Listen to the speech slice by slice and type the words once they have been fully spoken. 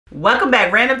Welcome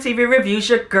back, Random TV Reviews,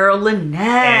 your girl Lynette.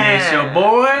 And it's your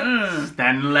boy,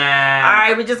 Stanley.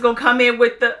 Alright, we're just gonna come in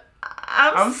with the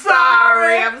I'm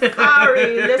sorry.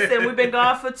 Listen, we've been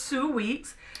gone for 2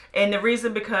 weeks. And the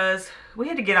reason because we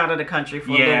had to get out of the country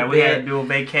for a little bit. Yeah, we had to do a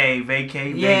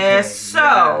vacay. Yes,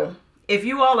 so if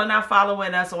you all are not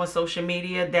following us on social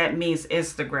media, that means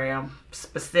Instagram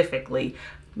specifically.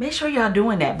 Make sure y'all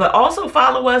doing that. But also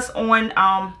follow us on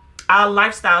our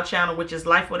lifestyle channel, which is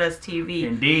Life With Us TV.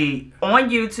 Indeed. On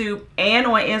YouTube and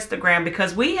on Instagram,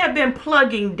 because we have been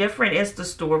plugging different Insta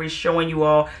stories showing you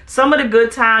all some of the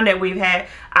good time that we've had.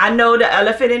 I know the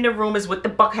elephant in the room is what the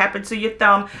fuck happened to your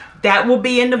thumb. That will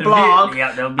be in the blog.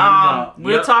 Yeah, that'll be in the blog.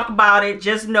 We'll talk about it.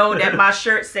 Just know that my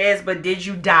shirt says, "But did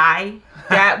you die?"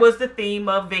 That was the theme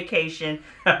of vacation.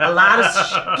 A lot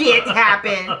of shit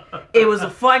happened. It was a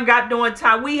fun goddamn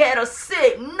time. We had a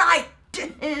sick night.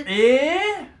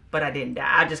 Yeah. But I didn't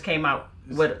die. I just came out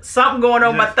with something going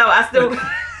on my throat. I still...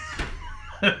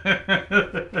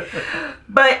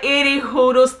 But any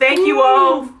hoodles, thank you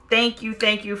all. Thank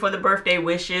you for the birthday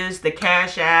wishes, the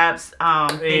cash apps,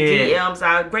 the DMs.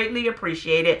 I greatly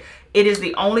appreciate it. It is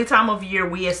the only time of year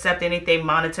we accept anything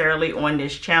monetarily on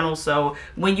this channel. So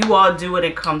when you all do it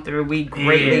and come through, we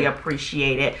greatly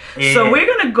appreciate it. So we're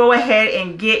going to go ahead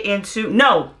and get into...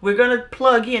 No, we're going to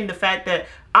plug in the fact that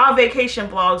our vacation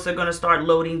vlogs are going to start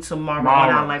loading tomorrow on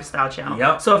our lifestyle channel.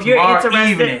 Yep. So if you're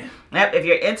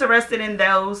interested in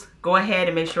those, go ahead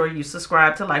and make sure you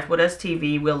subscribe to Life With Us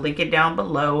TV. We'll link it down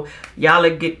below. Y'all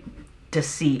will get to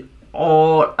see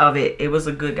all of it. It was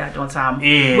a good goddamn time.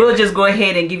 Yeah. We'll just go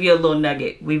ahead and give you a little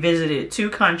nugget. We visited 2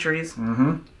 countries,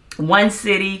 1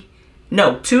 city,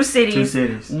 no, 2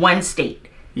 cities, 1 state.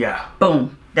 Yeah.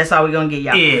 Boom. That's all we're going to get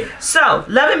y'all. Yeah. So,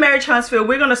 Love and Marriage Huntsville,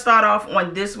 we're going to start off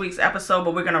on this week's episode,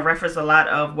 but we're going to reference a lot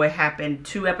of what happened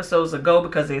 2 episodes ago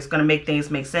because it's going to make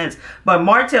things make sense. But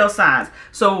Martell signs.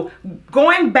 So,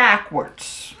 going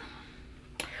backwards.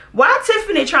 Why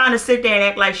Tiffany trying to sit there and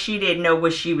act like she didn't know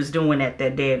what she was doing at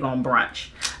that daggone brunch?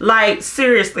 Like,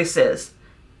 seriously, sis.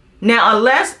 Now,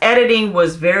 unless editing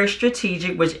was very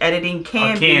strategic, which editing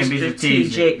can be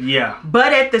strategic. Yeah.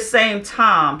 But at the same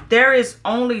time, there is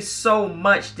only so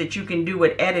much that you can do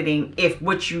with editing if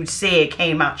what you said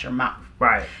came out your mouth.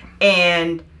 Right.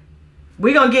 And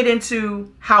we're going to get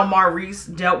into how Maurice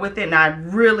dealt with it. And I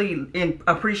really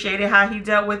appreciated how he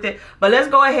dealt with it. But let's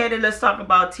go ahead and let's talk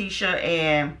about Tisha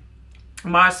and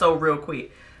Marceau real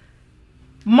quick.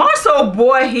 Marceau,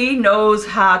 boy, he knows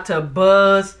how to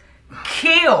buzz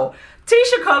kill.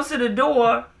 Tisha comes to the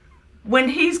door when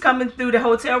he's coming through the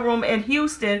hotel room in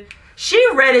Houston. She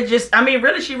ready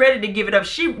she ready to give it up.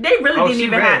 They really didn't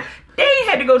even have. They ain't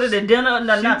had to go to the dinner,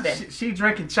 nothing. She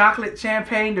drinking chocolate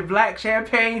champagne, the black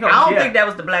champagne. I don't think that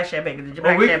was the black champagne. The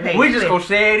black champagne. We just gonna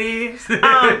say it is.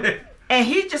 And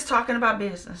he's just talking about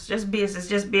business, just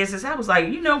business. I was like,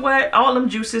 you know what? All them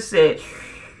juices said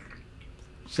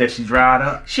she dried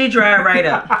up. She dried right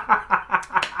up.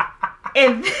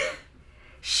 And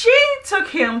she took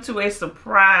him to a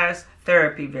surprise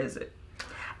therapy visit.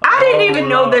 I didn't even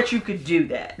know that you could do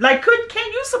that. Like,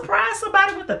 can you surprise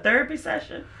somebody with a therapy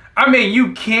session? I mean,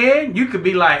 you can. You could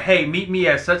be like, hey, meet me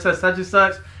at such and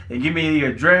such, and give me the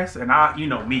address, and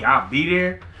I'll be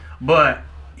there. But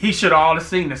he should have all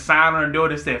seen the sign on the door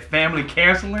that said family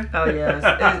counseling. Oh, yes.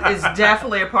 It's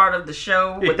definitely a part of the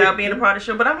show without being a part of the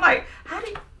show. But I'm like, can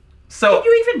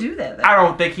you even do that? I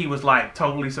don't think he was like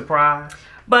totally surprised.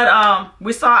 But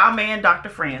we saw our man, Dr.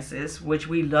 Francis, which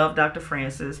we love Dr.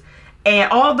 Francis.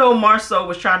 And although Marceau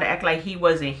was trying to act like he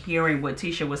wasn't hearing what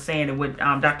Tisha was saying and what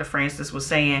Dr. Francis was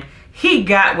saying, he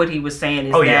got what he was saying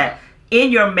is that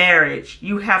in your marriage,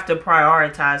 you have to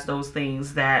prioritize those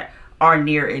things that are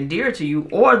near and dear to you,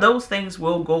 or those things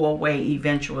will go away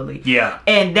eventually. Yeah.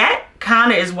 And that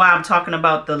kind of is why I'm talking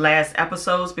about the last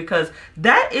episodes, because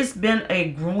that has been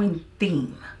a growing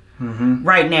theme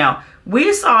right now.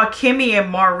 We saw Kimmy and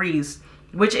Maurice,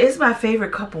 which is my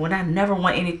favorite couple, and I never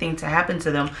want anything to happen to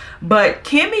them. But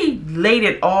Kimmy laid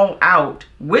it all out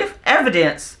with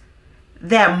evidence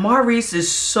that Maurice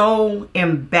is so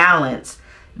imbalanced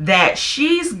that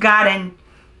she's gotten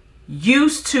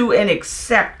used to and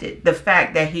accepted the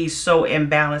fact that he's so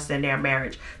imbalanced in their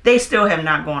marriage. They still have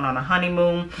not gone on a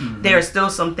honeymoon. There are still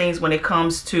some things when it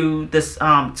comes to this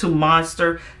to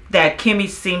Monster that Kimmy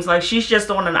seems like she's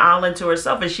just on an island to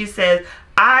herself, and she says,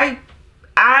 I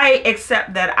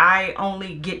accept that I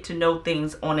only get to know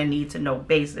things on a need to know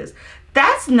basis.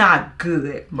 That's not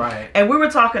good. Right. And we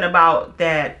were talking about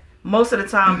that most of the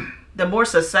time the more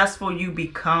successful you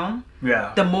become,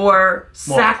 yeah, the more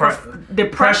the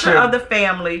pressure of the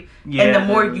family, yeah, and the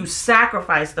more you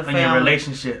sacrifice the family, your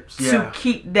relationships, to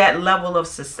keep that level of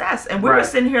success. And we were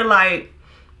sitting here like,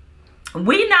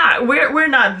 we're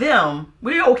not them.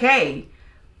 We're okay,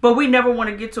 but we never want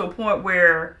to get to a point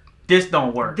where this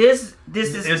don't work. This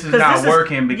is not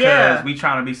working because we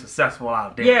trying to be successful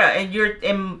out there. Yeah,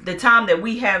 and the time that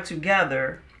we have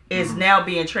together is now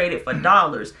being traded for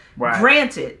dollars. Right.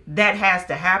 Granted, that has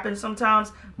to happen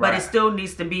sometimes, but it still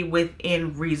needs to be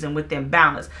within reason, within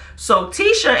balance. So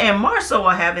Tisha and Marcel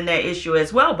are having that issue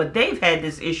as well, but they've had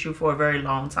this issue for a very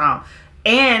long time.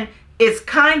 And it's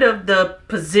kind of the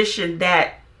position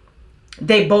that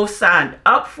they both signed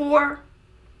up for,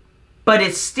 but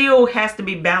it still has to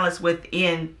be balanced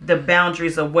within the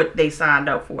boundaries of what they signed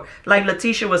up for. Like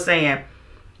Letitia was saying,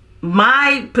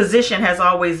 my position has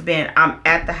always been, I'm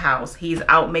at the house, he's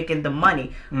out making the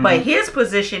money. But his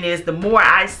position is, the more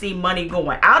I see money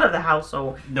going out of the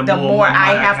household, the more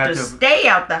I have to stay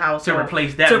out the household to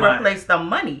replace the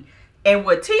money. And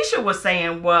what Tisha was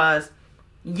saying was,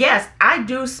 yes, I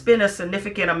do spend a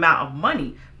significant amount of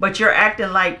money, but you're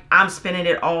acting like I'm spending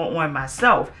it all on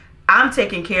myself. I'm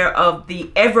taking care of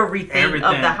the everything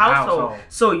of the household.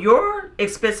 So your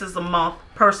expenses a month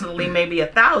personally may be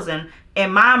 $1,000,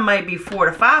 and mine might be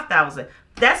 $4,000 to $5,000.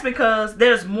 That's because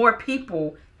there's more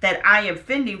people that I am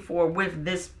fending for with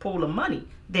this pool of money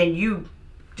than you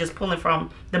just pulling from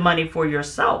the money for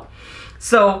yourself.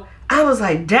 So I was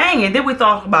like, dang. And then we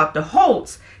thought about the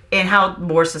Holtz and how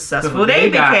more successful they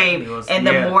became, and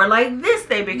the more like this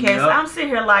they became. So I'm sitting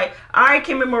here like, all right,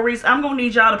 Kim and Maurice, I'm gonna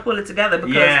need y'all to pull it together,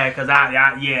 because I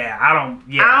don't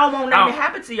want nothing to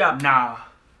happen to y'all. Nah.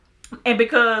 And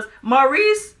because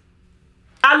Maurice,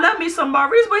 I love me some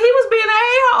Maurice, but he was being an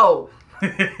a-hole.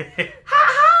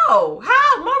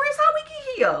 How Maurice, how we get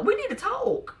here? We need to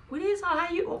talk. We need to talk.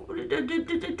 How you?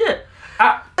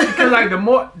 Because like the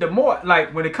more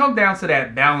like when it comes down to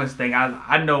that balance thing,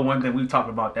 I know one thing, we've talked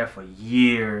about that for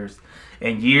years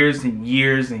and years and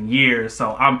years and years.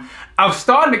 So I'm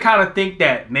starting to kind of think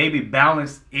that maybe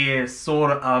balance is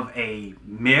sort of a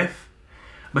myth,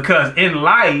 because in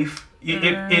life,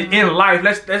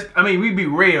 let's I mean, we be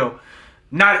real.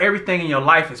 Not everything in your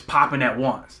life is popping at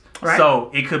once. Right.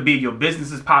 So it could be your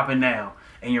business is popping now,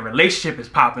 and your relationship is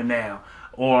popping now,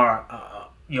 or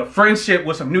your friendship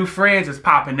with some new friends is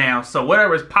popping now. So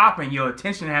whatever is popping, your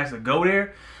attention has to go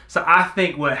there. So I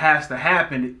think what has to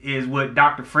happen is what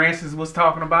Dr. Francis was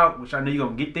talking about, which I know you're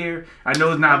going to get there. I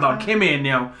know it's not about Kimmy and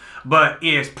them, but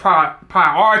it's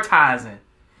prioritizing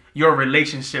your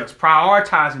relationships,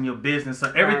 prioritizing your business.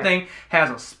 So everything has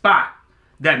a spot,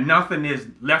 that nothing is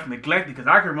left neglected. Because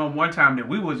I can remember one time that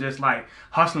we was just like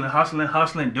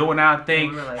hustling, doing our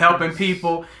thing, helping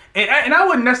people. And I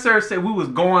wouldn't necessarily say we was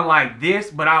going like this,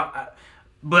 but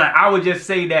I would just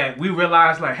say that we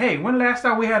realized, like, hey, when the last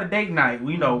time we had a date night?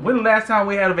 You know, when the last time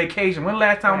we had a vacation? When the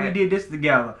last time we did this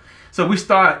together? So we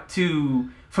start to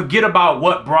forget about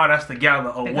what brought us together,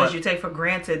 or because you take for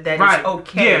granted that it's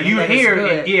okay. Yeah, you hear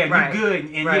it. Yeah, you good.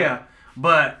 And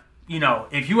but you know,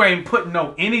 if you ain't putting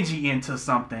no energy into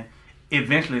something,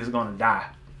 eventually it's gonna die.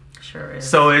 Sure is.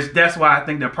 So that's why I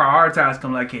think the prioritize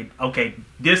come like, okay,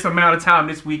 this amount of time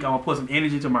this week, I'm gonna put some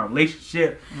energy to my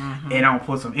relationship, and I'm gonna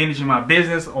put some energy in my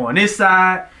business on this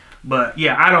side. But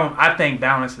yeah, I think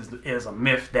balance is a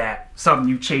myth, that something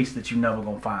you chase that you never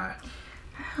gonna find.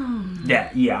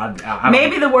 I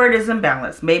maybe the word isn't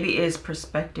balance. Maybe it's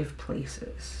perspective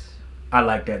places. I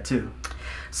like that too.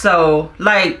 So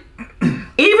like,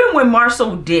 even when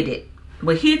Marcel did it,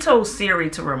 when he told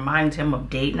Siri to remind him of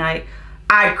date night,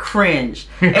 I cringed.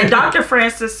 And Dr.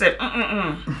 Francis said,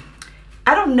 I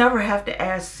don't never have to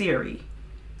ask Siri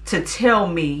to tell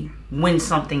me when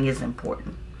something is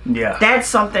important. Yeah. That's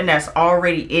something that's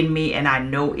already in me, and I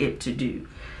know it to do.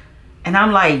 And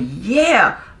I'm like,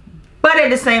 yeah. But at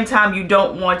the same time, you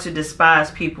don't want to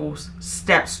despise people's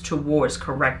steps towards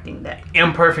correcting that.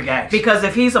 Imperfect acts. Because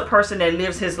if he's a person that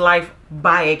lives his life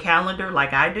by a calendar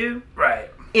like I do,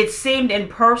 it seemed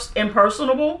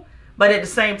impersonable, but at the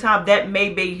same time, that may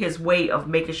be his way of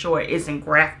making sure it isn't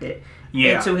grafted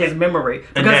into his memory.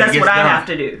 Because that's what I have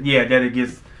to do. Yeah, that it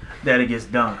gets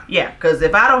done. Yeah, because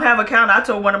if I don't have a calendar, I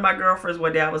told one of my girlfriends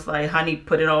one day, I was like, honey,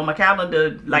 put it on my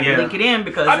calendar, link it in,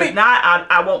 because if not,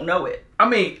 I won't know it. I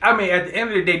mean, at the end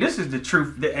of the day, this is the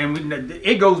truth, and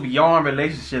it goes beyond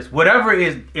relationships. Whatever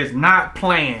is not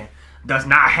planned does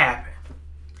not happen.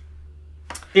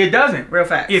 It doesn't. Real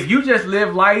fast. If you just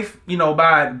live life, you know,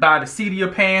 by the seat of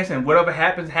your pants, and whatever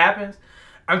happens,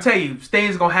 I'm telling you,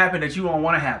 things gonna happen that you don't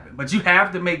want to happen. But you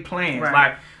have to make plans.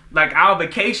 Like our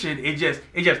vacation, it just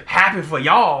happened for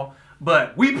y'all.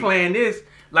 But we planned this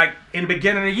like in the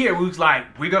beginning of the year. We was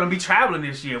like, we're gonna be traveling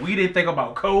this year. We didn't think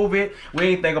about COVID. We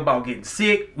didn't think about getting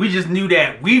sick. We just knew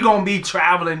that we gonna be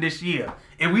traveling this year.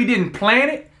 If we didn't plan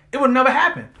it, it would never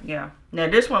happen. Yeah. Now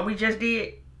this one we just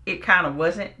did. It kind of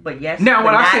wasn't, but yes. Now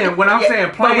when I'm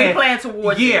saying plan, but we plan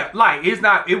towards it, like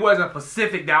it wasn't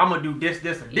specific that I'm gonna do this,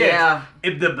 and this. Yeah.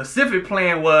 If the specific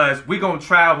plan was we're gonna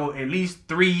travel at least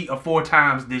 3 or 4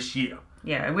 times this year.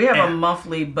 Yeah, and we have a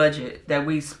monthly budget that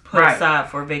we put aside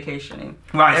for vacationing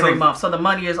every month. So the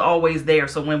money is always there.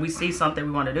 So when we see something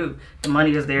we want to do, the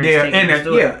money is there.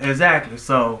 Yeah, exactly.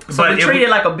 So we treat it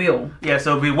like a bill. Yeah,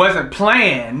 so if it wasn't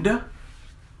planned,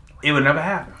 it would never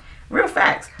happen. Real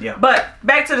facts. Yeah. But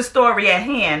back to the story at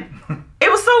hand. It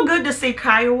was so good to see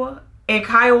Kiowa and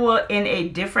Kiowa in a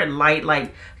different light.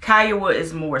 Like Kiowa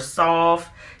is more soft.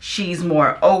 She's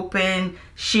more open.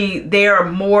 They're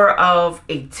more of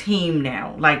a team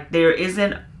now. Like there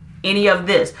isn't any of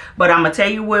this. But I'm gonna tell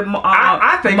you what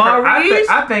I think Maurice,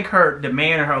 I think the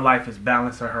man in her life is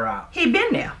balancing her out. He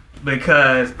been there.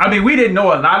 Because I mean we didn't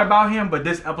know a lot about him, but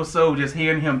this episode just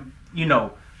hearing him,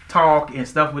 talk and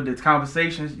stuff with the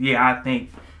conversations, I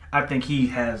think he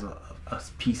has a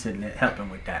piece in it helping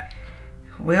with that.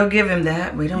 We'll give him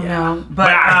that. We don't know.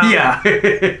 But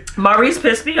Maurice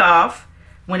pissed me off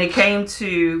when it came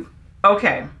to,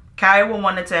 Kiowa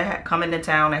wanted to come into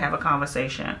town and have a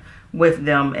conversation with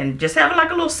them and just have like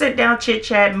a little sit down chit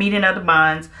chat, meeting of the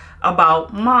minds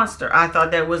about Monster. I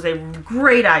thought that was a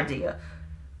great idea.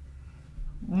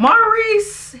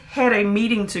 Maurice had a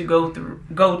meeting to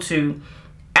go to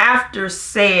after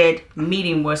said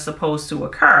meeting was supposed to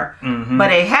occur. Mm-hmm.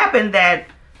 But it happened that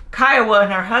Kiowa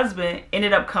and her husband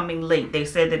ended up coming late. They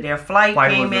said that their flight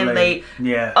came in late.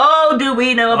 Yeah. Oh, do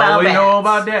we know about that? We know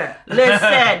about that.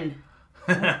 Listen.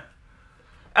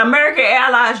 American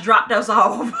Airlines dropped us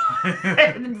off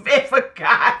and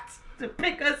forgot to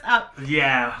pick us up.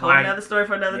 Yeah. Another story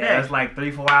for another day. It's like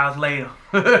 3-4 hours later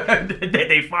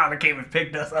they finally came and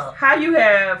picked us up. How you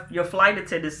have your flight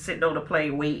attendants sitting on the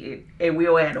plane waiting and we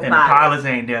don't have no and the pilots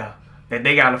ain't there. That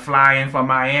they got to fly in from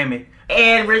Miami.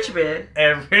 And Richmond.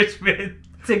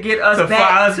 To get us to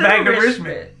fly us back to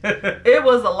Richmond. It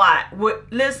was a lot.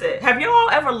 Listen, have you all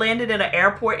ever landed in an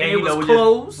airport and it was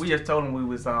closed? We just told them we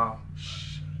was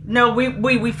No,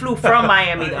 we flew from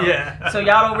Miami though. Yeah. So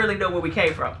y'all don't really know where we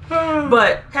came from.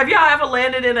 But have y'all ever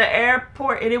landed in an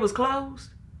airport and it was closed?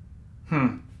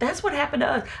 That's what happened to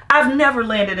us. I've never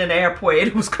landed in an airport and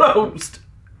it was closed.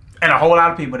 And a whole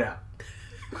lot of people there.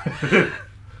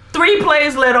 3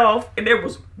 planes let off and there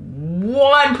was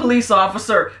 1 police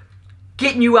officer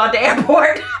getting you out the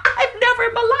airport. I've never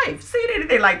in my life seen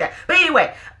anything like that.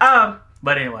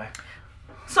 But anyway.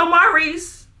 So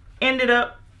Maurice ended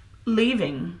up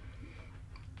leaving.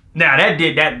 Now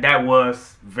that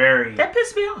was very. That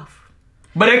pissed me off.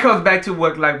 But it comes back to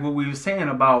what we were saying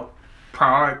about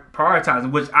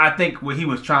prioritizing, which I think what he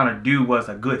was trying to do was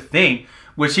a good thing.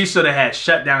 Which he should have had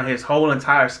shut down his whole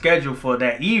entire schedule for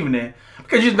that evening,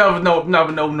 because you never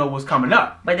know what's coming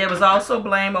up. But there was also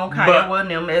blame on Kiowa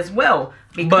and them as well,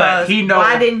 because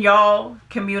why didn't y'all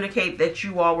communicate that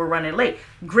you all were running late?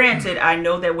 Granted, I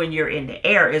know that when you're in the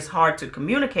air, it's hard to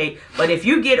communicate. But if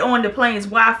you get on the plane's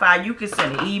Wi-Fi, you can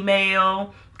send an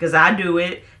email, because I do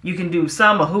it. You can do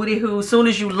a hooty-hoo. As soon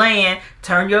as you land,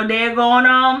 turn your daggone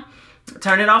on.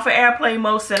 Turn it off of airplane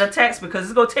mode, send a text, because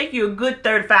it's going to take you a good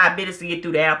 35 minutes to get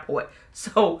through the airport.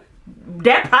 So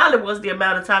that probably was the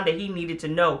amount of time that he needed to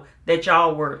know that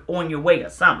y'all were on your way or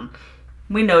something.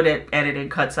 We know that editing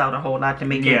cuts out a whole lot to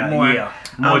make it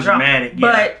more dramatic.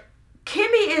 But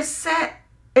Kimmy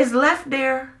is left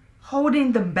there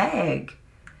holding the bag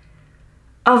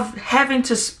of having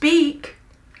to speak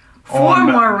for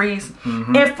Maurice.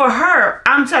 Mm-hmm. And for her,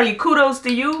 I'm telling you, kudos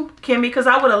to you, Kimmy, because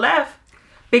I would have left.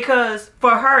 Because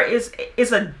for her,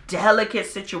 it's a delicate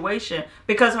situation.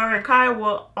 Because her and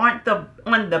Kiowa aren't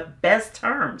on the best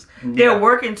terms. Yeah. They're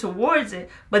working towards it.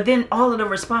 But then all of the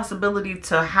responsibility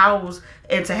to house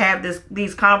and to have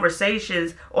these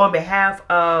conversations on behalf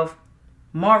of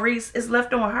Maurice is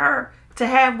left on her to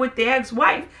have with the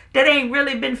ex-wife that ain't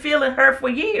really been feeling her for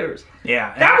years.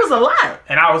 Yeah. That was a lot.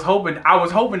 And I was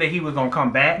hoping that he was going to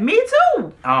come back. Me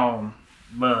too.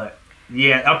 But...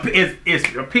 yeah,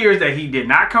 it appears that he did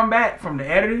not come back from the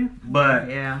editing, but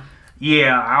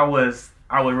I was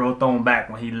real thrown back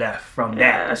when he left from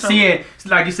that. Seeing,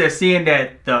 like you said, seeing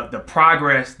that the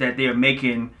progress that they're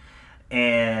making,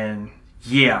 and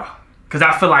because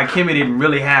I feel like Kimmy didn't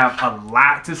really have a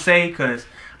lot to say, because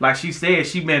like she said,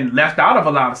 she been left out of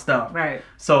a lot of stuff. Right.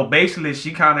 So basically,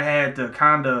 she kind of had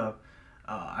to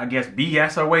I guess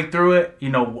BS her way through it,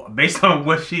 based on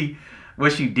what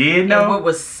what you did and know, what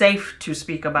was safe to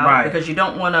speak about, Right. because you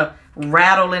don't want to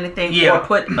rattle anything Yeah. or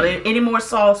put any more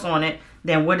sauce on it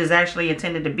than what is actually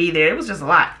intended to be there. It was just a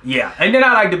lot. yeah. And then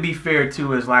I like to be fair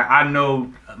too. Is like I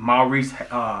know Maurice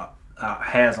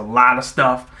has a lot of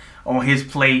stuff on his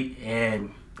plate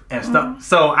and stuff.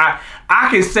 So I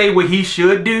can say what he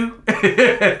should do.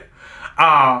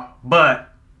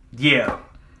 But yeah,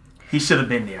 he should have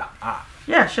been there.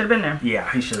 Yeah, should have been there.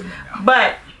 Yeah, he should have been there.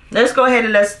 But let's go ahead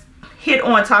and let's hit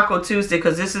on Taco Tuesday,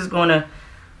 because this is going to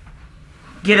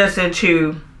get us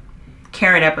into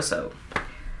Karen episode.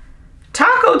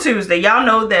 Taco Tuesday, y'all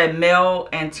know that Mel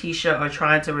and Tisha are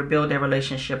trying to rebuild their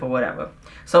relationship or whatever.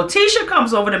 So Tisha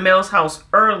comes over to Mel's house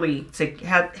early to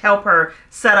help her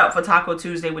set up for Taco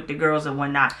Tuesday with the girls and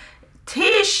whatnot.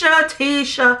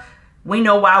 Tisha, we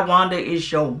know why Wanda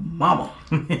is your mama.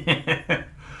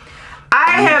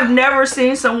 I have never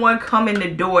seen someone come in the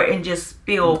door and just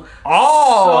spill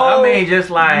just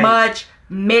like much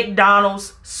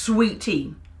McDonald's sweet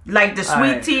tea. Like the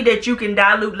sweet tea that you can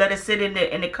dilute, let it sit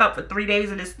in the cup for 3 days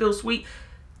and it's still sweet.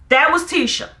 That was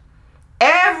Tisha.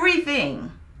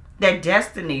 Everything that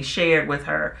Destiny shared with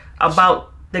her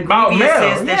about the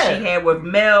grievances that she had with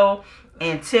Mel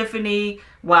and Tiffany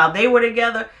while they were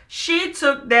together, she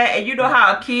took that, and you know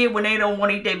how a kid, when they don't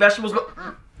want to eat their vegetables,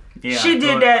 she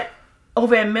did that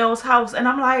over at Mel's house. And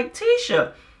I'm like,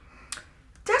 Tisha,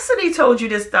 Destiny told you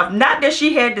this stuff. Not that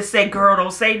she had to say, girl,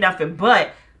 don't say nothing,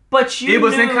 but you it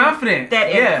was knew in confidence. That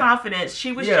in confidence,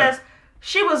 she was just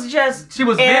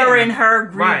airing venting. her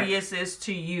grievances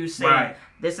to you, saying,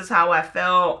 this is how I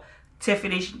felt.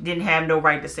 Tiffany didn't have no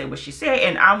right to say what she said,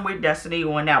 and I'm with Destiny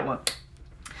on that one.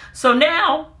 So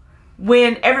now,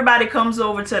 when everybody comes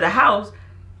over to the house,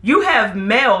 you have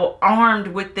Mel armed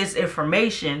with this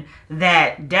information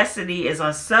that Destiny is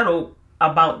unsettled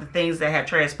about the things that have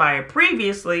transpired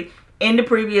previously in the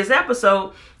previous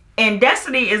episode. And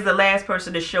Destiny is the last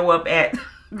person to show up at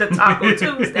the Taco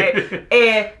Tuesday.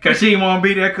 Because she didn't want to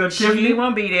be there because she didn't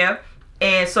want to be there.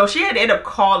 And so she had to end up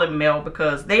calling Mel,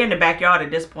 because they in the backyard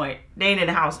at this point. They ain't in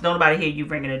the house. Don't nobody hear you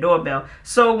ringing the doorbell.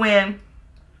 So when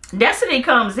Destiny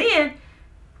comes in,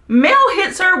 Mel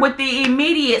hits her with the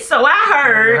immediate, so I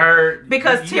heard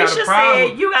because Tisha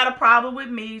said, you got a problem with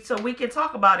me, so we can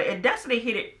talk about it. And Destiny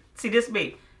hit it. See, this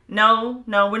me. No,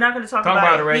 we're not going to talk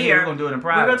about it right here. We're going to do it in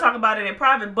private. We're going to talk about it in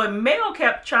private. But Mel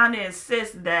kept trying to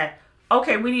insist that,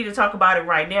 okay, we need to talk about it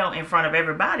right now in front of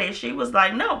everybody. And she was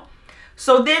like, no.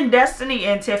 So then Destiny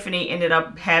and Tiffany ended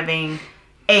up having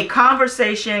a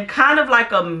conversation, kind of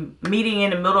like a meeting in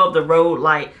the middle of the road.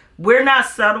 Like, we're not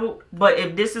settled, but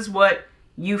if this is what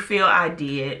you feel I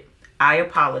did, I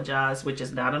apologize, which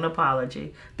is not an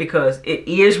apology, because it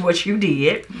is what you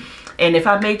did. And if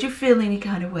I made you feel any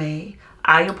kind of way,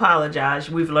 I apologize.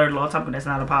 We've learned a long time ago that's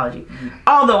not an apology.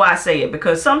 Although I say it,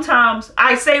 because sometimes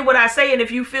I say what I say, and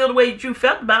if you feel the way that you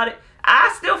felt about it,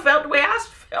 I still felt the way I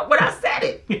felt when I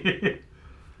said it.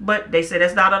 But they said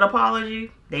that's not an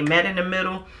apology. They met in the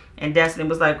middle, and Destiny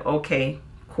was like, okay,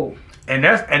 cool. And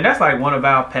that's like one of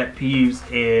our pet peeves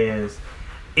is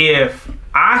if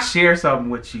I share something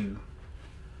with you,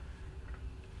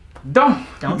 don't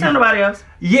tell nobody else.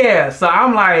 Yeah, so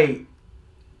I'm like,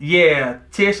 yeah,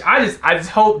 Tish, I just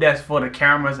hope that's for the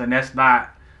cameras and that's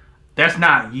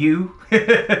not you.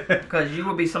 Because you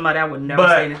would be somebody I would never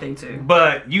say anything to.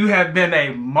 But you have been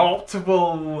a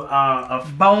multiple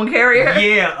of bone carrier.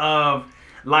 Yeah, of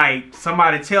like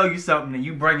somebody tell you something and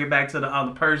you bring it back to the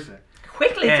other person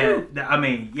quickly too. I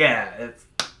mean, I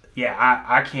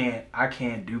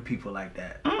can't do people like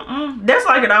that. That's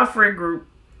like in our friend group.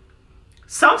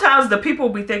 Sometimes the people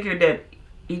be thinking that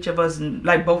each of us,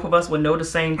 like both of us, would know the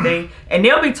same thing, and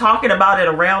they'll be talking about it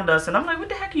around us, and I'm like, what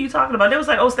the heck are you talking about? They was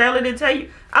like, oh, Stanley didn't tell you.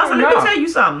 I was like, let me tell you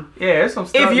something. Yeah, it's some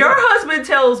stuff. If your husband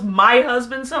tells my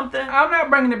husband something, I'm not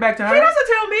bringing it back to her. He doesn't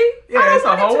tell me. Yeah, it's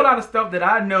a whole lot of stuff that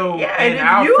I know in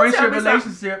our friendship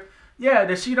relationship. Yeah,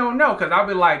 that she don't know, because I'll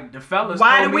be like, the fellas.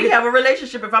 Why do we have a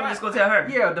relationship if I'm just gonna tell her?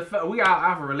 Yeah, we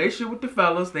have a relationship with the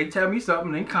fellas. They tell me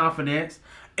something in confidence.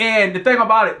 And the thing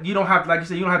about it, you don't have to, like you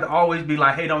said, you don't have to always be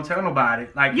like, hey, don't tell nobody.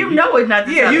 Like you know it not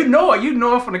to tell you know it. You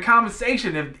know it from the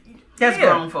conversation. If that's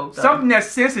grown folks. Something that's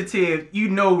sensitive, you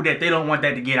know that they don't want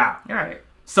that to get out. All right.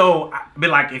 So, be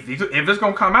like, if it's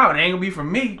gonna come out, it ain't gonna be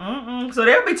from me. So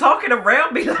they'll be talking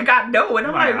around me like I know, and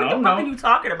I'm like, what the fuck are you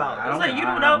talking about? I like, you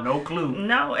don't know. know. No clue.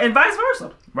 No, and vice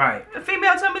versa. Right. The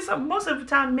female tell me something. Most of the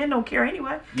time, men don't care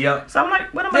anyway. Yep. So I'm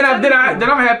like, what am Then I'm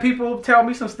gonna have people tell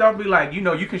me some stuff. Be like, you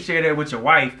know, you can share that with your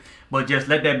wife, but just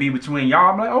let that be between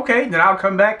y'all. I'm like, okay. Then I'll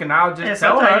come back and I'll just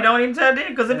tell her. You don't even tell them,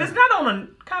 because if it's not on a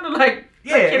kind of like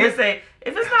Kim say,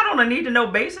 If it's not on a need to know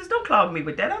basis, don't clog me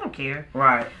with that. I don't care.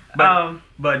 Right.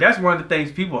 But that's one of the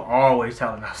things people are always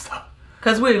telling us stuff.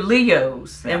 Because we're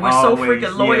Leos and we're so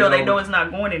freaking loyal, they know it's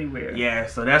not going anywhere. Yeah,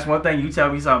 so that's one thing. You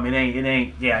tell me something, it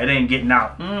ain't getting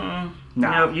out. Nah. You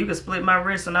know, you can split my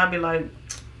wrist and I'll be like,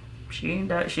 she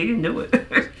didn't do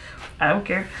it. I don't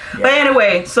care. Yeah. But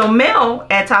anyway, so Mel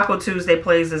at Taco Tuesday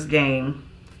plays this game.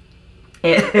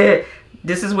 And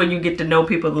this is when you get to know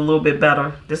people a little bit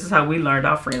better. This is how we learned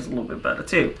our friends a little bit better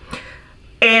too.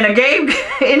 And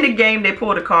in the game, they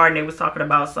pulled a card and they was talking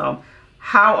about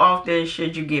how often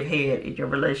should you give head in your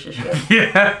relationship?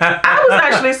 Yeah. I was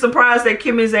actually surprised at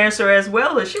Kimmy's answer as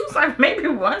well. And she was like, maybe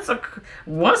once every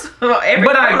couple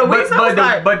of weeks.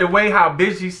 But the way how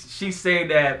busy she said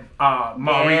that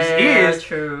Maurice is,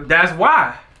 true. That's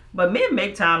why. But men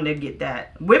make time to get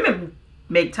that. Women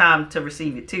make time to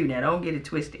receive it too. Now, don't get it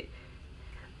twisted.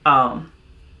 Yeah,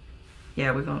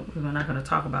 we're not gonna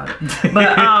talk about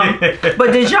it.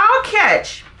 But did y'all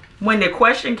catch when the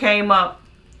question came up?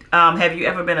 Have you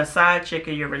ever been a side chick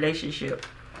in your relationship?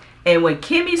 And when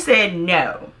Kimmy said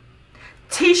no,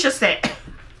 Tisha said,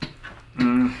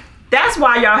 that's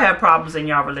why y'all have problems in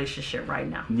y'all relationship right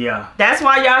now. Yeah. That's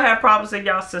why y'all have problems in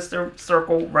y'all sister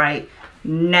circle right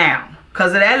now.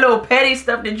 Because of that little petty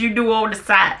stuff that you do on the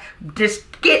side. This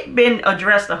get been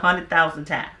addressed 100,000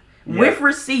 times. Yeah. With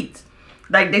receipts.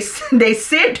 Like they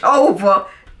sent over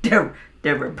the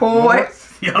report,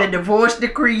 the divorce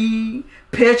decree,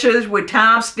 pictures with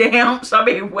timestamps. I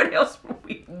mean, what else would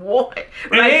we want? Like,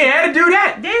 they had to do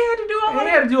that. They had to do all that. They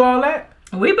had to do all that.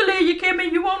 We believe you,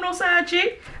 Kimmy. You want no side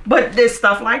chick. But there's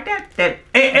stuff like that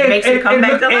makes it come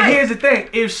back to life. And here's the thing.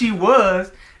 If she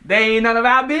was, they ain't none of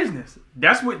our business.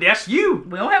 That's you.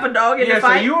 We don't have a dog in the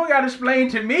fight. So you don't got to explain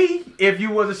to me if you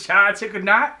was a side chick or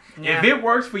not. Yeah. If it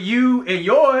works for you and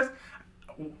yours,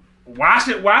 why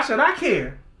should I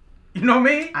care? You know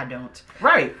what I mean? I don't.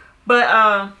 Right.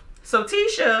 But so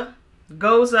Tisha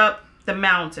goes up the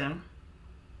mountain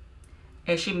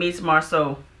and she meets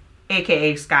Marceau,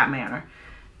 aka Scott Manor.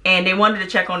 And they wanted to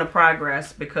check on the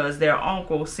progress because their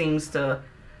uncle seems to,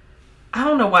 I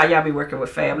don't know why y'all be working with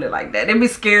family like that. It be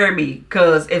scaring me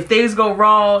because if things go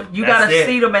wrong, you got to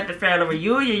see them at the family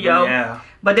reunion, yo. Yeah.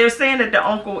 But they're saying that the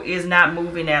uncle is not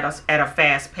moving at a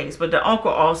fast pace. But the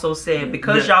uncle also said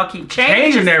because y'all keep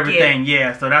changing everything,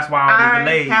 so that's why all the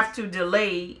delays. I have to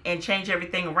delay and change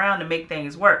everything around to make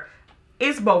things work.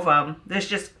 It's both of them. Let's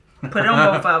just put it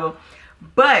on both of them.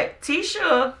 But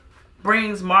Tisha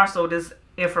brings Marceau this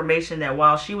information that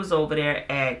while she was over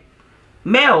there at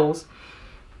Mel's,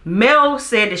 Mel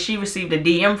said that she received a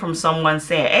DM from someone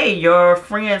saying, hey, your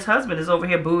friend's husband is over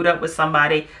here booed up with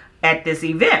somebody at this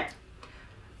event.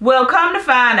 Well, come to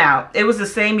find out, it was the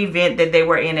same event that they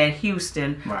were in at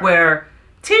Houston, where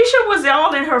Tisha was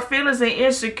all in her feelings and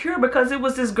insecure because it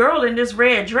was this girl in this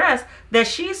red dress that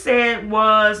she said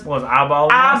was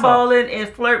eyeballing and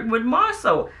flirting with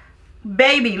Marceau.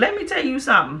 Baby, let me tell you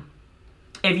something.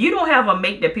 If you don't have a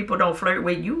mate that people don't flirt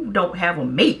with, you don't have a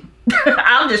mate.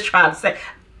 I'm just trying to say.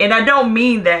 And I don't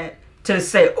mean that to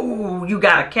say, oh, you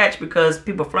got to catch because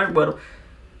people flirt with them.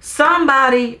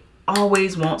 Somebody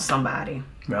always wants somebody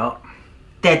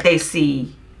that they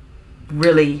see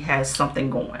really has something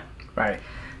going. Right.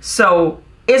 So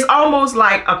it's almost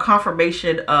like a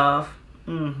confirmation of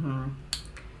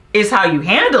it's how you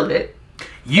handle it.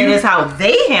 And it's how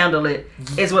they handle it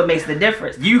is what makes the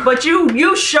difference. But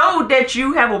you showed that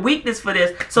you have a weakness for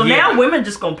this. So now women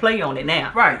just going to play on it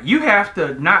now. Right. You have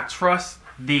to not trust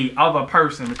the other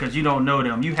person because you don't know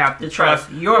them. You have to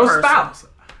trust your spouse.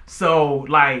 So,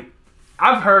 like,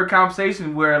 I've heard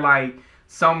conversations where, like,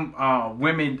 some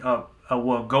women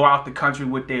will go out the country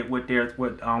with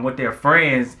their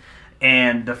friends,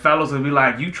 and the fellas will be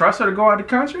like, "You trust her to go out the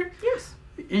country?" Yes.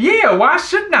 Yeah. Why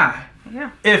shouldn't I?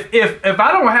 Yeah. If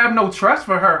I don't have no trust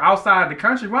for her outside the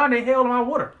country, why the hell am I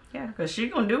with her? Yeah, because she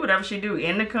gonna do whatever she do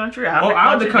in the country,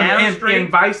 out the country, down the street.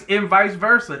 and vice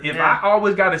versa. If I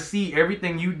always got to see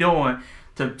everything you doing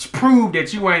to prove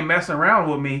that you ain't messing around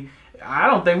with me, I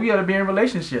don't think we ought to be in a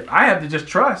relationship. I have to just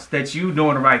trust that you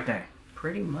doing the right thing.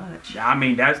 Pretty much. I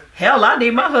mean, that's... Hell, I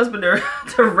need my husband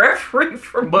to referee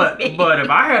for me. But if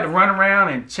I had to run around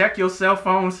and check your cell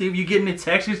phone, see if you're getting the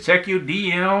texts, check your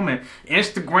DM and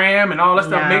Instagram and all that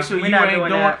stuff, make sure you ain't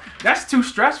doing... That's too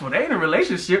stressful. They ain't a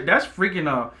relationship. That's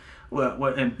freaking...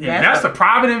 that's a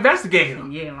private investigator.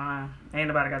 You ain't lying. Ain't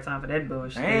nobody got time for that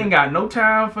bullshit. I ain't got no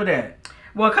time for that.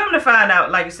 Well, come to find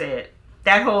out, like I said,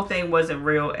 that whole thing wasn't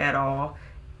real at all.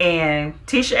 And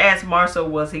Tisha asked Marceau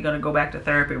was he going to go back to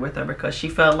therapy with her because she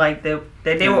felt like that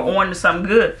they were on to something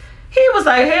good. He was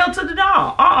like, hell to the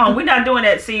dog. We're not doing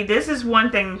that. See, this is one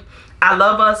thing. I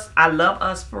love us. I love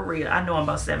us for real. I know I'm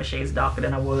about 7 shades darker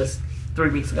than I was 3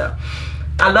 weeks ago.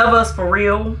 I love us for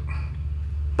real.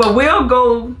 But we'll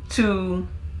go to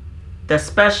the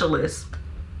specialist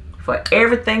for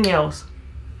everything else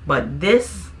but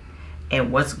this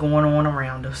and what's going on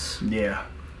around us. Yeah.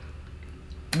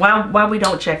 Why we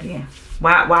don't check in?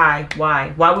 Why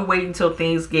we wait until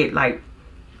things get like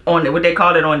on what they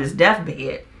call it on his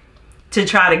deathbed to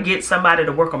try to get somebody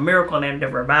to work a miracle on them to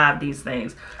revive these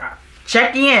things?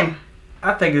 Check in.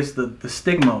 I think it's the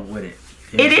stigma with it.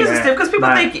 It is a stigma because people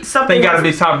think something. You gotta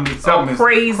be something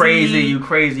crazy. You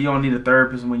crazy. You don't need a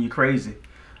therapist when you're crazy,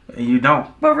 and you don't.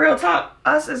 But real talk,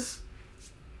 us is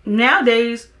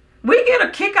nowadays we get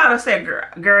a kick out of saying,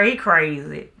 "Girl, he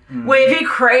crazy." Mm-hmm. Well, if he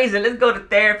crazy, let's go to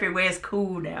therapy where it's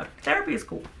cool now. Therapy is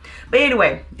cool. But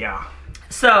anyway, yeah.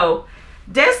 So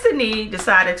Destiny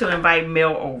decided to invite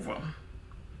Mel over.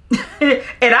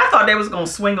 And I thought they was going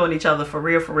to swing on each other for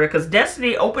real. Because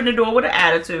Destiny opened the door with an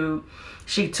attitude.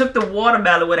 She took the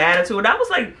watermelon with an attitude. And I was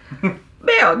like,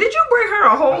 Mel, did you bring her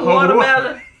a whole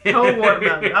watermelon? Whole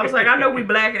watermelon. I was like, I know we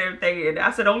black and everything. And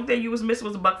I said, the only thing you was missing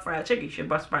was a buck fried chicken. You should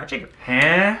buck fried chicken.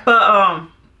 Huh?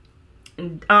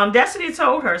 But Destiny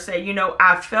told her, said, you know,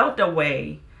 I felt a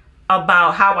way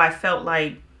about how I felt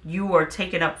like you were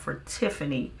taking up for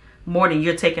Tiffany more than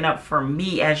you're taking up for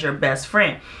me as your best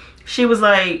friend. She was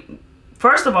like,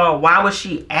 first of all, why was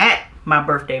she at my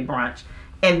birthday brunch?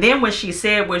 And then when she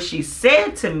said what she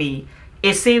said to me,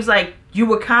 it seems like you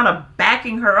were kind of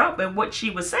backing her up in what she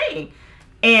was saying.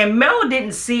 And Mel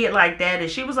didn't see it like that. And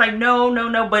she was like,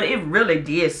 no. But it really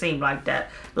did seem like that.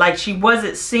 Like she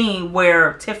wasn't seeing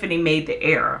where Tiffany made the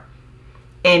error.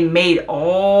 And made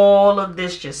all of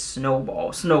this just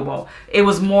snowball. It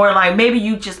was more like maybe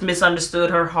you just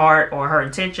misunderstood her heart or her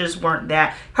intentions weren't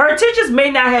that. Her intentions may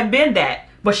not have been that,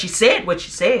 but she said what she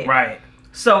said. Right.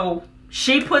 So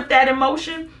she put that in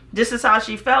motion. This is how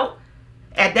she felt.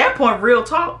 At that point, real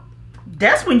talk,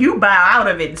 that's when you bow out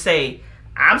of it and say,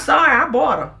 I'm sorry, I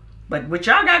bought her. But what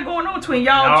y'all got going on between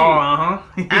y'all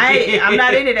two, I'm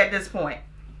not in it at this point.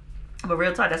 But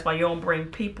real talk, that's why you don't bring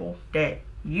people that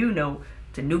you know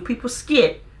to new people's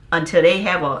skit until they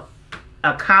have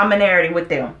a commonality with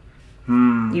them.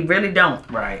 You really don't.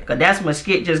 Right. Because that's when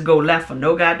skit just go left for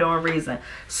no goddamn reason.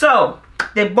 So,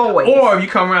 the boys. Or if you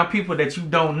come around people that you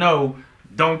don't know,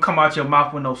 don't come out your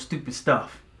mouth with no stupid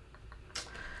stuff.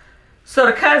 So,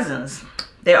 the cousins,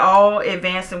 they're all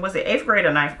advancing, was it 8th grade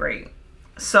or 9th grade?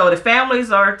 So, the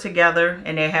families are together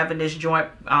and they're having this joint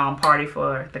party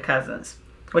for the cousins.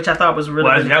 Which I thought was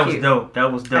really cute. That was dope. That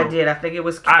was dope. I did. I think it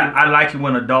was cute. I like it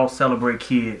when adults celebrate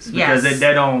kids because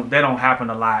that don't happen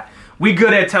a lot. We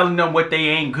good at telling them what they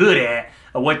ain't good at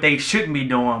or what they shouldn't be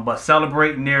doing, but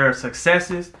celebrating their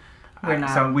successes, we're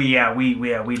not. So we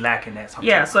lacking that sometimes.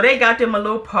 Yeah. So they got them a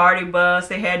little party bus.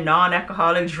 They had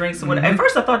non-alcoholic drinks and whatever. At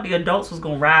first, I thought the adults was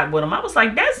gonna ride with them. I was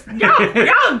like, that's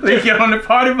y'all. They get on the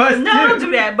party bus. No, don't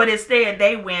do that. But instead,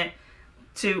 they went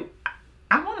to.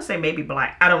 I want to say maybe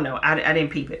black. I don't know. I didn't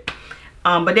peep it.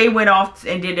 But they went off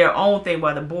and did their own thing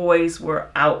while the boys were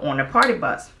out on the party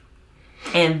bus.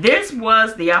 And this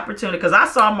was the opportunity. Because I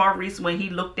saw Maurice when he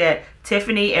looked at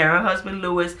Tiffany and her husband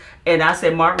Lewis. And I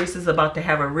said, Maurice is about to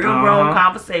have a real grown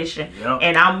conversation. Yep.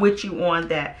 And I'm with you on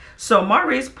that. So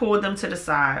Maurice pulled them to the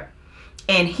side.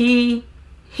 And he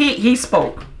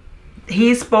spoke.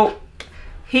 He spoke.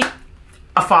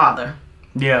 A father.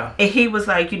 Yeah. And he was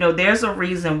like, you know, there's a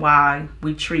reason why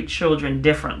we treat children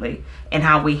differently and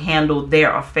how we handle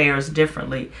their affairs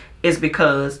differently is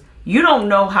because you don't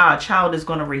know how a child is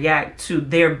going to react to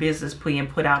their business being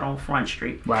put out on Front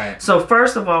Street. Right. So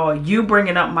first of all, you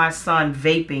bringing up my son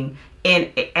vaping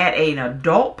at an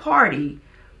adult party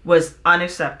was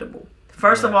unacceptable.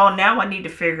 First of all, now I need to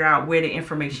figure out where the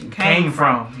information came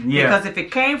from. Yeah. Because if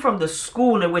it came from the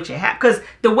school in which it happened, because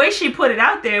the way she put it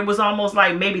out there, it was almost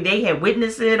like maybe they had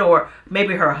witnessed it or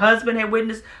maybe her husband had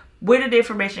witnessed. Where did the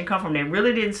information come from? They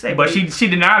really didn't say. But she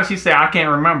denied it. She said, I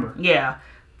can't remember. Yeah.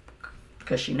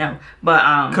 Because she know.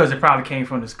 But because it probably came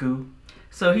from the school.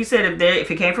 So he said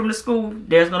if it came from the school,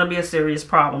 there's going to be a serious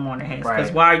problem on their hands.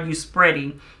 Because why are you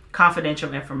spreading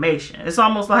confidential information? It's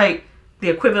almost like the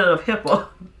equivalent of HIPAA.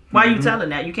 Why are you telling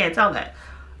that? You can't tell that.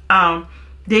 Then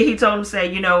he told him,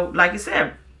 say, you know, like you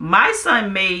said, my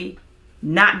son may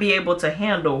not be able to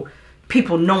handle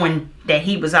people knowing that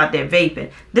he was out there vaping.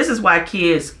 This is why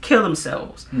kids kill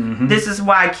themselves. This is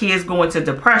why kids go into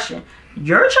depression.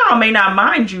 Your child may not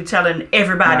mind you telling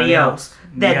everybody else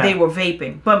that they were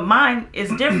vaping, but mine is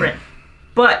different.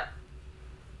 But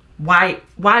why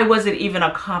was it even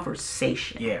a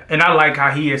conversation? Yeah, and I like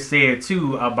how he has said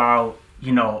too about,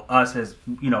 you know, us as,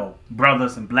 you know,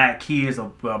 brothers and black kids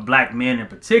or black men in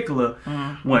particular.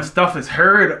 When stuff is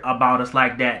heard about us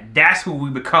like that, that's who we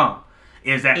become.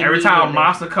 Is that every time a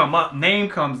monster name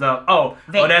comes up,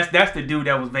 that's the dude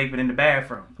that was vaping in the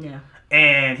bathroom. Yeah.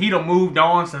 And he done moved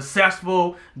on,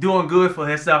 successful, doing good for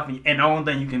himself, and the only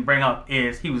thing you can bring up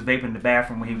is he was vaping in the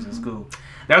bathroom when he was in school.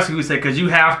 That's what we say, because you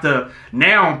have to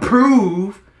now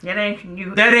prove that ain't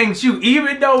you. That ain't you.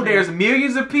 Even though there's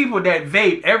millions of people that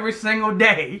vape every single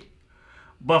day,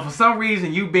 but for some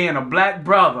reason, you being a black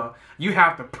brother, you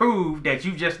have to prove that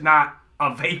you just not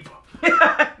a vapor.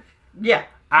 Yeah.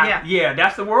 Yeah,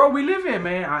 that's the world we live in,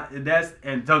 man.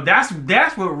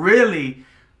 That's what really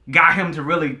got him to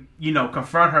really, you know,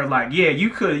 confront her. Like, yeah,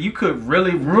 you could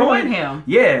really ruin him.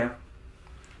 Yeah.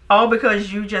 All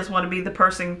because you just want to be the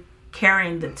person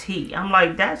carrying the tea. I'm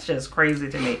like, that's just crazy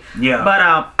to me. Yeah. But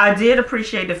I did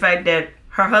appreciate the fact that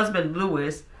her husband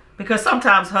Lewis, because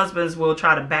sometimes husbands will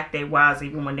try to back their wives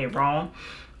even when they're wrong.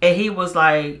 And he was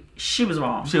like, she was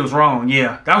wrong. She was wrong,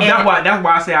 yeah. That's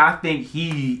why I say I think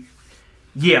he.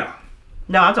 Yeah.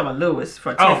 No, I'm talking about Lewis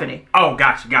for Tiffany. Oh,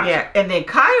 gotcha. Yeah, and then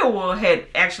Kyle had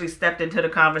actually stepped into the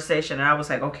conversation, and I was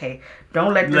like, okay,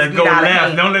 don't let this get out of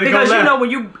hand. Don't let it go left. Because, you know, when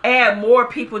you add more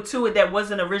people to it that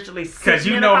wasn't originally sitting because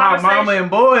you know how mama and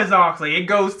boys are, so it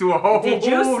goes through a whole... Did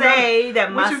you say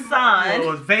that my son...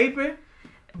 was vaping?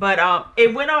 But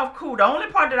it went off cool. The only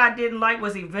part that I didn't like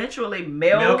was eventually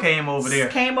Mel came over there.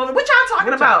 What y'all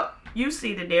talking about? You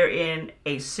see that they're in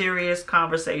a serious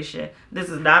conversation. This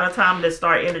is not a time to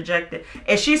start interjecting.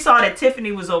 And she saw that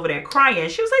Tiffany was over there crying.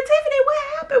 She was like, Tiffany,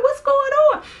 what happened? What's going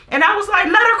on? And I was like,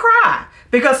 let her cry.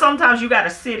 Because sometimes you got to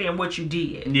sit in what you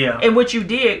did. Yeah. And what you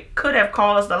did could have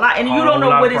caused a lot. And you don't know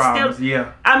what it's still.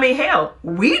 Yeah. I mean, hell,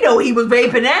 we know he was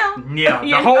vaping now. Yeah.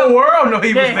 The whole world know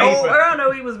he was vaping. The whole world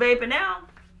know he was vaping now.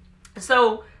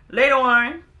 So later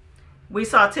on, we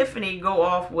saw Tiffany go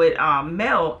off with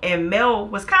Mel, and Mel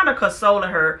was kind of consoling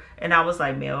her. And I was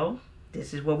like, Mel,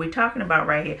 this is what we're talking about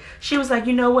right here. She was like,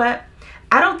 you know what?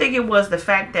 I don't think it was the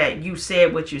fact that you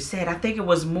said what you said. I think it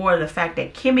was more the fact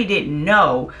that Kimmy didn't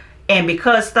know. And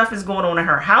because stuff is going on in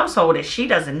her household that she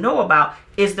doesn't know about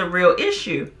is the real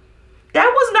issue. That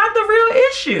was not the real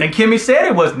issue. And Kimmy said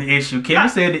it wasn't the issue. Kimmy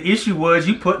said the issue was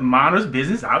you putting Mona's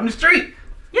business out in the street.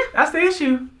 Yeah. That's the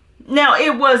issue. Now,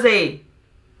 it was a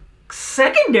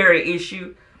secondary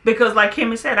issue because, like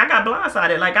Kimmy said, I got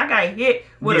blindsided. Like, I got hit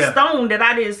with a stone that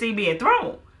I didn't see being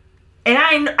thrown, and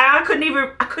I couldn't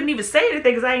even say anything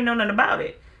because I ain't know nothing about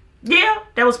it. Yeah,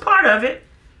 that was part of it,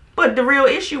 but the real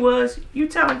issue was you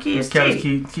telling kids.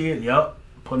 Yep,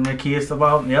 putting their kids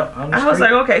about. Yep, I was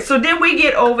like, okay. So then we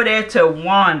get over there to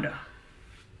Wanda.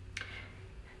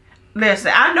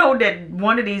 Listen, I know that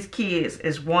one of these kids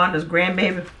is Wanda's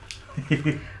grandbaby.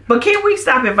 But can we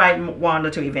stop inviting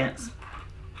Wanda to events?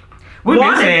 We've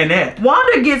been saying that.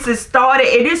 Wanda gets it started.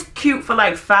 It is cute for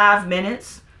like 5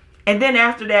 minutes. And then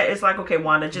after that, it's like, okay,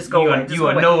 Wanda, just go away.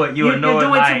 You're doing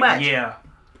too much. Yeah.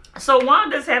 So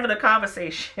Wanda's having a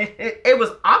conversation. It was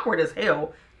awkward as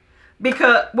hell.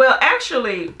 Because, well,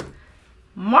 actually,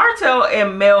 Martell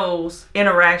and Mel's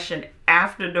interaction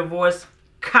after divorce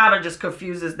kind of just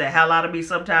confuses the hell out of me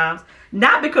sometimes.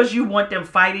 Not because you want them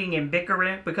fighting and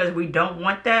bickering, because we don't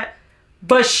want that.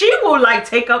 But she will, like,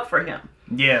 take up for him.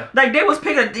 Yeah. Like, they was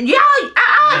picking, Team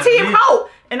Hope.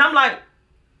 And I'm like,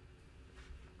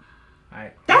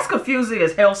 that's confusing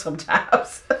as hell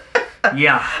sometimes.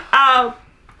 Yeah.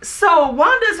 So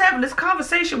Wanda's having this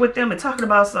conversation with them and talking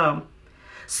about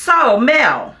so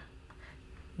Mel,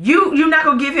 you not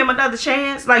gonna give him another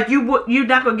chance? Like, you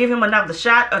not gonna give him another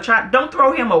shot or try? Don't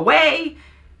throw him away.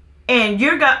 And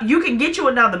you can get you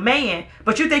another man,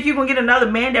 but you think you're gonna get another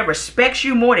man that respects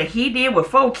you more than he did with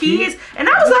 4 kids? And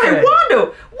I was like,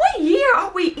 Wanda, what year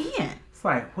are we in? It's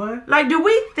like, what? Like,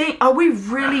 are we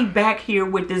really back here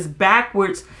with this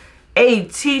backwards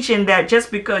teaching that just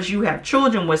because you have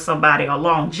children with somebody or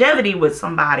longevity with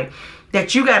somebody,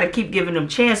 that you got to keep giving them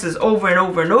chances over and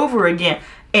over and over again?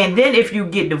 And then if you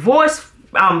get divorced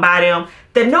by them,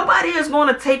 that nobody is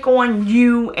going to take on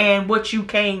you and what you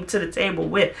came to the table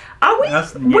with. Are we?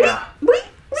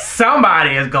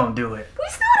 Somebody is going to do it. We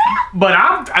still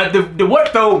But what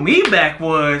threw me back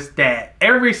was that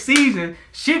every season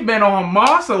she'd been on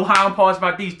Marcel hind parts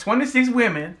about these 26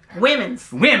 women. Women's.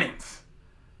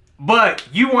 But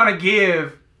you want to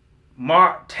give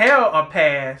Martell a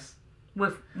pass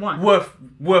with one.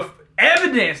 With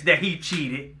evidence that he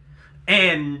cheated.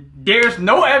 And there's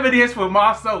no evidence for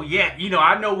Marceau yet. You know,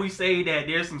 I know we say that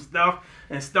there's some stuff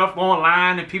and stuff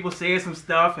online, and people said some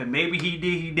stuff, and maybe he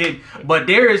did, he didn't. But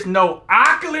there is no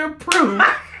ocular proof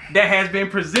that has been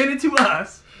presented to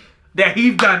us that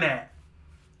he's done that.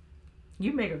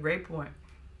 You make a great point.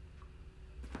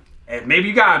 And maybe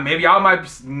you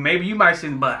might see,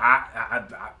 but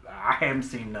I haven't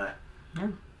seen none. Yeah.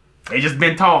 It's just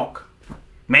been talk,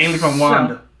 mainly from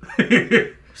Wanda.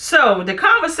 So the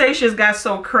conversations got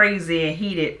so crazy and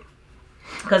heated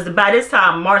because by this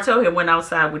time Martell had went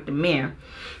outside with the men,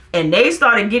 and they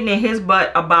started getting in his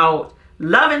butt about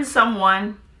loving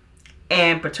someone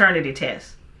and paternity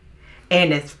tests.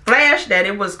 And it flashed that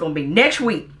it was gonna be next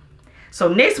week.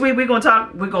 So next week we're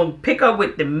gonna pick up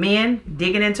with the men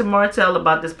digging into Martell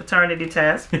about this paternity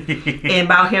test and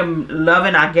about him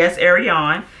loving, I guess,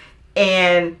 Ariane.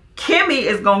 And Kimmy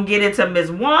is gonna get into Miss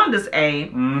Wanda's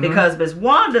because Miss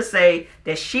Wanda say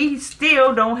that she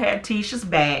still don't have Tisha's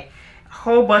back. A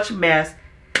whole bunch of mess.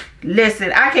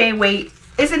 Listen, I can't wait.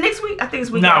 Is it next week? I think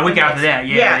it's week after week after that.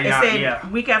 Yeah, it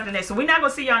said week after next. So we're not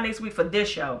gonna see y'all next week for this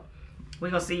show. We're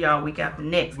gonna see y'all week after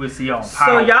next. We'll see y'all.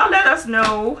 So y'all let us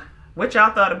know what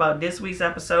y'all thought about this week's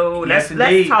episode. Yes,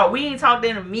 let's talk. We ain't talked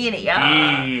in a minute, y'all.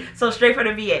 Yeah. So straight for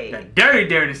the VA. The dirty,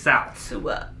 dirty South.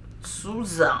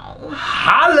 Suzone.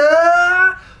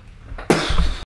 Holla!